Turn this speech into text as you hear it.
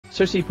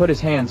Cersei put his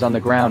hands on the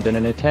ground in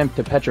an attempt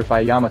to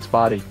petrify Yamat's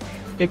body.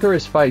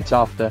 Icarus fights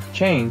off the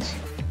chains.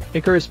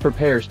 Icarus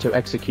prepares to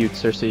execute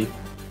Cersei.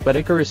 But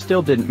Icarus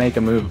still didn't make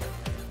a move.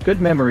 Good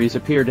memories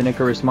appeared in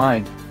Icarus'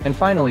 mind, and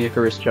finally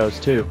Icarus chose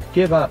to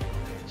give up.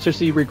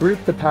 Cersei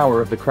regrouped the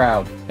power of the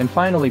crowd, and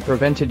finally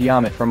prevented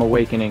Yamat from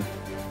awakening.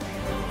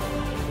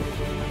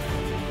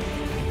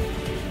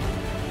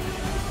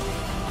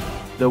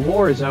 The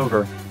war is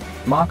over.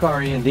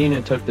 Makari and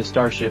Dina took the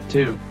starship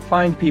to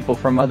find people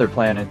from other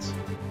planets.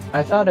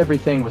 I thought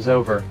everything was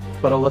over,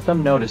 but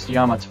Alitham noticed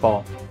Yamat's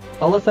fall.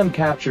 Alitham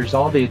captures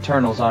all the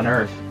Eternals on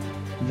Earth.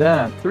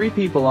 The 3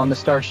 people on the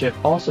starship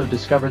also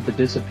discovered the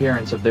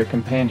disappearance of their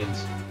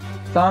companions.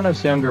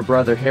 Thanos' younger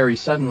brother Harry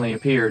suddenly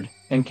appeared,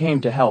 and came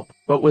to help,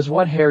 but was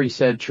what Harry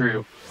said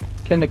true?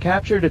 Can the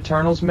captured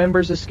Eternals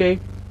members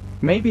escape?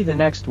 Maybe the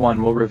next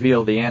one will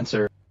reveal the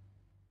answer.